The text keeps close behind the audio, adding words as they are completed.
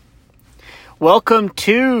Welcome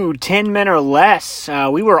to 10 Men or Less.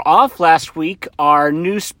 We were off last week. Our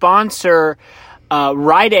new sponsor,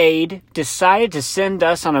 Rite-Aid, decided to send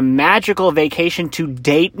us on a magical vacation to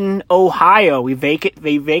Dayton, Ohio. We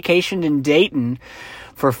vacationed in Dayton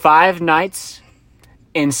for 5 nights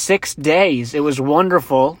and 6 days. It was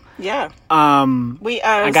wonderful. Yeah. We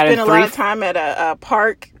spent a lot of time at a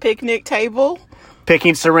park picnic table.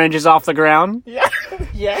 Picking syringes off the ground. Yeah.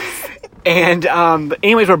 Yes. And but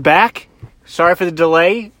anyways, we're back. Sorry for the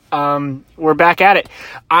delay. We're back at it.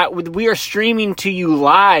 We are streaming to you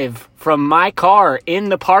live from my car in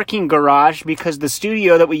the parking garage because the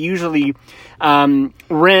studio that we usually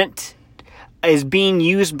rent is being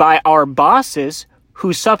used by our bosses,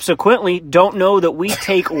 who subsequently don't know that we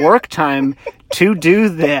take work time to do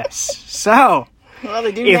this. So, well,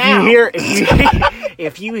 they do now.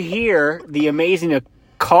 If you hear the amazing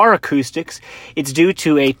car acoustics, it's due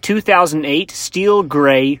to a 2008 steel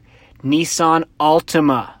gray Nissan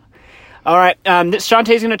Altima. All right,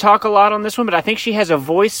 Shantae's going to talk a lot on this one, but I think she has a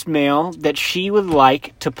voicemail that she would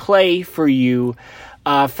like to play for you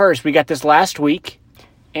first. We got this last week,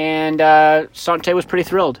 and Shantae was pretty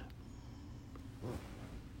thrilled.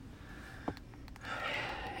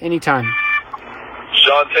 Anytime.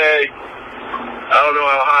 Shantae, I don't know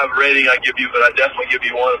how high of a rating I give you, but I definitely give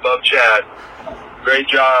you one above Chad. Great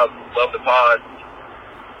job. Love the pod.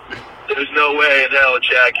 There's no way in hell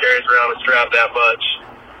Chad carries around a strap that much.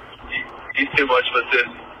 He's too much of a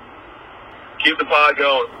sissy. Keep the pod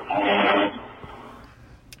going.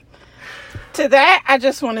 To that, I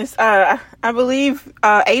just want to, I believe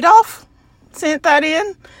Adolf sent that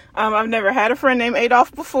in. I've never had a friend named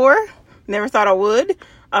Adolf before. Never thought I would.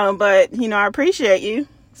 But, I appreciate you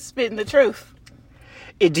spitting the truth.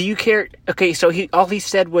 Do you care? Okay, so all he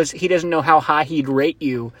said was he doesn't know how high he'd rate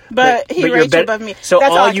you. But he rates you above me. So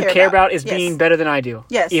that's all you care about is being better than I do.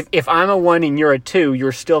 Yes. If I'm a 1 and you're a 2,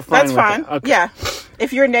 you're still fine with it. That's fine. Okay. Yeah.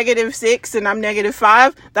 If you're -6 and I'm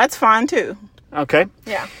 -5, that's fine too. Okay.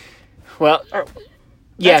 Yeah. Well,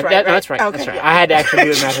 that's right. That's right. Okay, that's right. yeah. I had to actually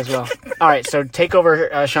do the math as well. All right, so take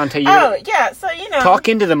over, Shantae. Yeah. So, Talk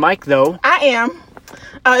into the mic, though. I am.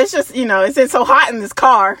 It's just, it's so hot in this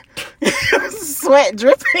car. Sweat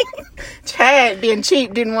dripping. Chad, being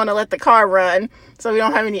cheap, didn't want to let the car run. So we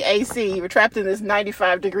don't have any AC. We're trapped in this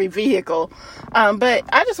 95-degree vehicle. But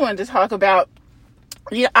I just wanted to talk about,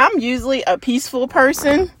 I'm usually a peaceful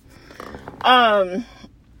person. I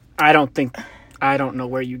don't know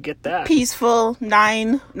where you get that. Peaceful,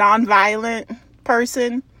 non-violent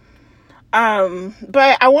person.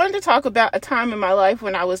 But I wanted to talk about a time in my life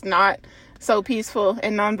when I was not so peaceful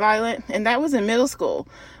and nonviolent, and that was in middle school.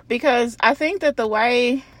 Because I think that the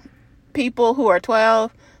way people who are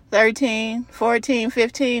 12, 13, 14,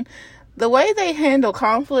 15, the way they handle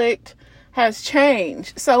conflict has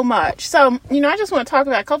changed so much. So, I just want to talk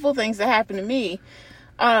about a couple of things that happened to me.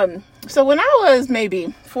 So when I was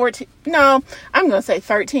maybe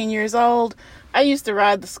 13 years old, I used to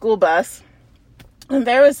ride the school bus, and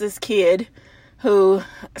there was this kid who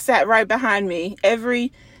sat right behind me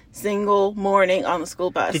every single morning on the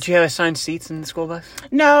school bus. Did you have assigned seats in the school bus?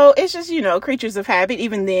 No, it's just, creatures of habit.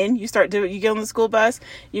 Even then, you get on the school bus,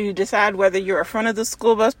 you decide whether you're a front of the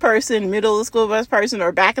school bus person, middle of the school bus person,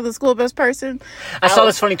 or back of the school bus person. I saw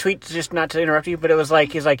this funny tweet, just not to interrupt you, but it was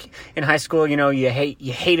like in high school, you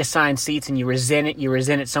hate assigned seats and you resent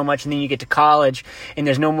it so much, and then you get to college and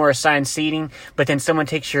there's no more assigned seating, but then someone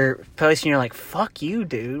takes your place and you're like, fuck you,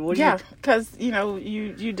 dude. Because,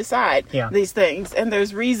 you decide these things, and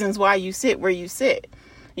there's reasons why you sit where you sit,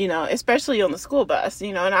 especially on the school bus,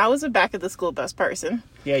 and I was a back of the school bus person.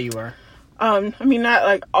 Yeah, you were. Not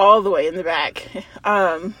like all the way in the back.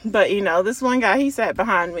 But this one guy, he sat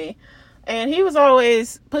behind me, and he was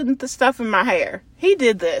always putting the stuff in my hair. He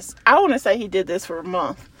did this. I want to say he did this for a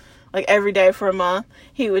month, like every day for a month.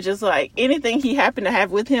 He would just anything he happened to have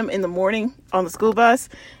with him in the morning on the school bus,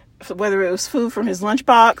 whether it was food from his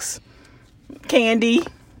lunchbox, candy,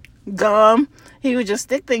 gum, he would just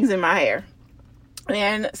stick things in my hair.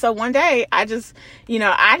 And so one day I just,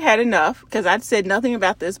 I'd had enough because I'd said nothing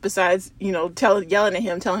about this besides, yelling at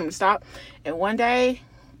him, telling him to stop. And one day,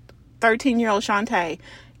 13-year-old Shantae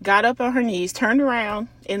got up on her knees, turned around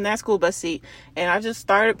in that school bus seat, and I just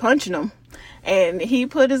started punching him. And he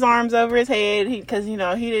put his arms over his head because, he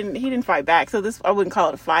didn't fight back. So I wouldn't call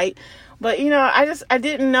it a fight. But, I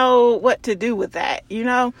didn't know what to do with that,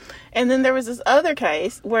 And then there was this other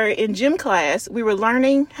case where in gym class, we were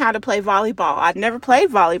learning how to play volleyball. I'd never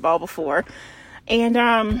played volleyball before. And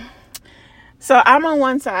so I'm on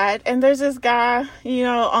one side, and there's this guy,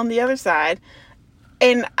 on the other side.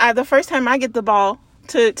 And the first time I get the ball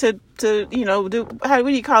to to, what do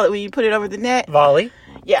you call it when you put it over the net? Volley.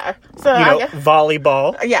 Yeah. So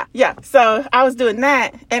volleyball. Yeah. So I was doing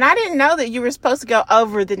that, and I didn't know that you were supposed to go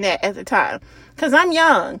over the net at the time, because I'm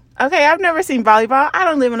young. Okay, I've never seen volleyball. I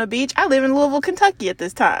don't live on a beach. I live in Louisville, Kentucky at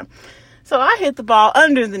this time. So I hit the ball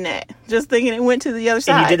under the net, just thinking it went to the other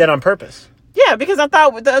side. And you did that on purpose? Yeah, because I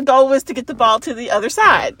thought the goal was to get the ball to the other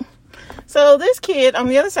side. So this kid on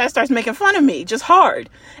the other side starts making fun of me, just hard.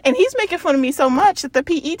 And he's making fun of me so much that the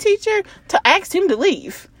PE teacher asked him to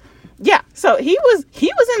leave. Yeah, so he was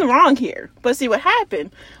in the wrong here. But see, what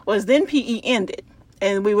happened was then PE ended.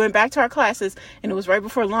 And we went back to our classes, and it was right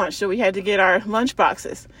before lunch, so we had to get our lunch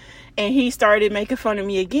boxes. And he started making fun of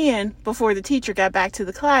me again before the teacher got back to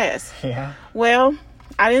the class. Yeah. Well,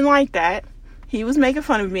 I didn't like that. He was making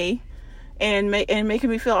fun of me and making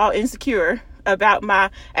me feel all insecure about my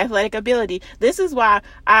athletic ability. This is why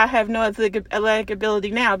I have no athletic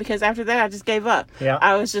ability now, because after that I just gave up. Yeah.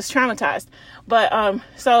 I was just traumatized. But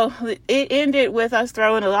so it ended with us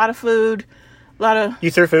throwing a lot of food, You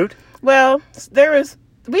threw food? Well,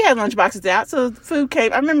 we had lunch boxes out, so food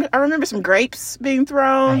came. I remember some grapes being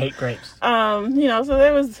thrown. I hate grapes. So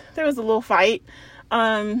there was a little fight.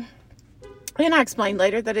 And I explained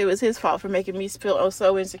later that it was his fault for making me feel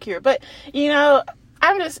so insecure. But,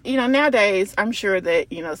 I'm just, nowadays, I'm sure that,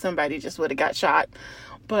 somebody just would have got shot.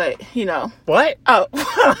 But, What? Oh,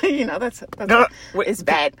 that's No, it's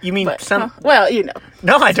bad. You mean but, some... Well,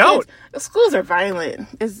 No, I don't. Schools are violent.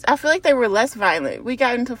 I feel like they were less violent. We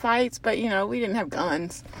got into fights, but, we didn't have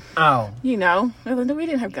guns. Oh. We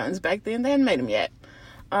didn't have guns back then. They hadn't made them yet.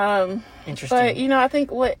 Interesting. But, I think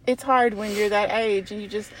it's hard when you're that age and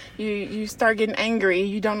you start getting angry.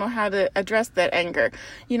 You don't know how to address that anger.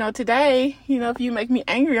 Today, if you make me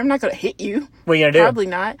angry, I'm not going to hit you. What are you going to do? Probably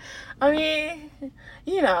not. I mean,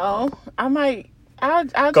 I might, I'll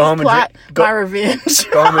Go just home and plot my revenge.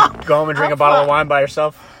 Go home and drink a bottle of wine by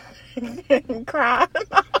yourself? And cry.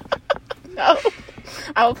 No.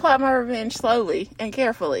 I will plot my revenge slowly and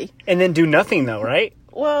carefully. And then do nothing, though, right?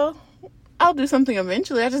 Well, I'll do something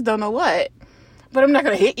eventually. I just don't know what. But I'm not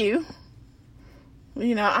going to hit you.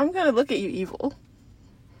 I'm going to look at you evil.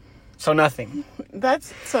 So nothing.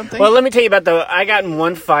 That's something. Well, let me tell you about I got in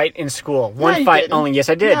one fight in school. One fight didn't. only. Yes,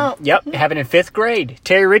 I did. No. Yep. Happened in 5th grade.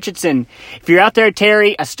 Terry Richardson. If you're out there,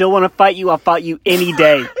 Terry, I still want to fight you. I'll fight you any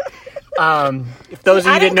day. If those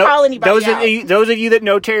of you that know, those of you that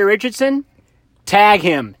know Terry Richardson, tag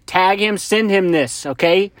him, send him this.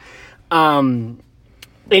 Okay.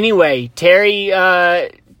 Anyway, Terry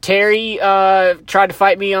tried to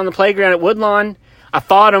fight me on the playground at Woodlawn. I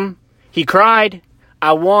fought him. He cried.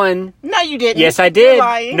 I won. No, you didn't. Yes, I did. You're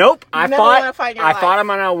lying. Nope. I fought him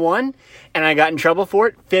and I won, and I got in trouble for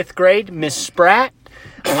it. 5th grade, Miss Spratt.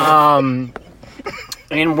 And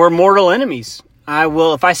we're mortal enemies. I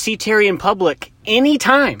will, if I see Terry in public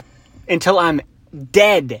anytime until I'm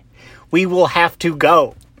dead, we will have to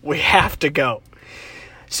go. We have to go.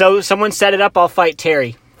 So someone set it up. I'll fight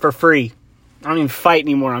Terry for free. I don't even fight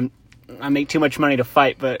anymore. I make too much money to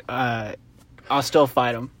fight, but I'll still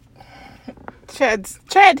fight him. Chad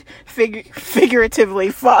figuratively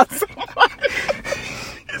fought someone.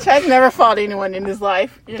 Chad never fought anyone in his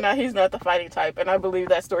life. He's not the fighting type, and I believe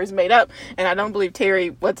that story's made up. And I don't believe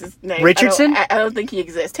Terry, what's his name? Richardson? I don't think he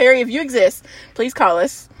exists. Terry, if you exist, please call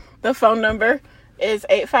us. The phone number is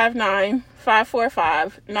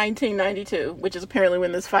 859-545-1992, which is apparently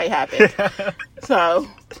when this fight happened. So,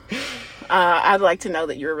 I'd like to know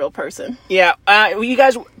that you're a real person. Yeah, you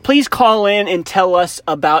guys, please call in and tell us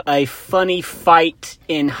about a funny fight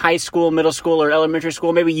in high school, middle school, or elementary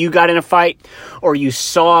school. Maybe you got in a fight, or you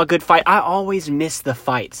saw a good fight. I always miss the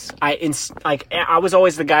fights. I was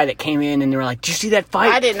always the guy that came in and they were like, "Did you see that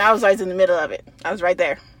fight?" I didn't. I was always in the middle of it. I was right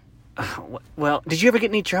there. Well, did you ever get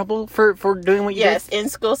any trouble for doing what you did? Yes, in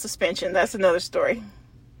school suspension. That's another story.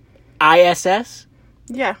 ISS?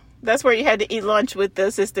 Yeah. That's where you had to eat lunch with the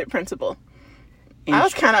assistant principal. I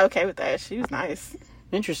was kind of okay with that. She was nice.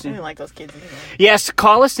 Interesting. I didn't like those kids anyway. Yes,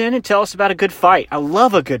 call us in and tell us about a good fight. I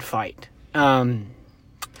love a good fight. All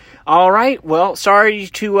right. Well, sorry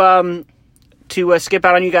to skip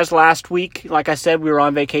out on you guys last week. Like I said, we were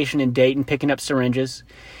on vacation in Dayton picking up syringes.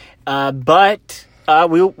 But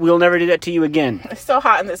we'll never do that to you again. It's so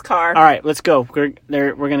hot in this car. All right, let's go. We're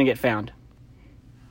going to get found.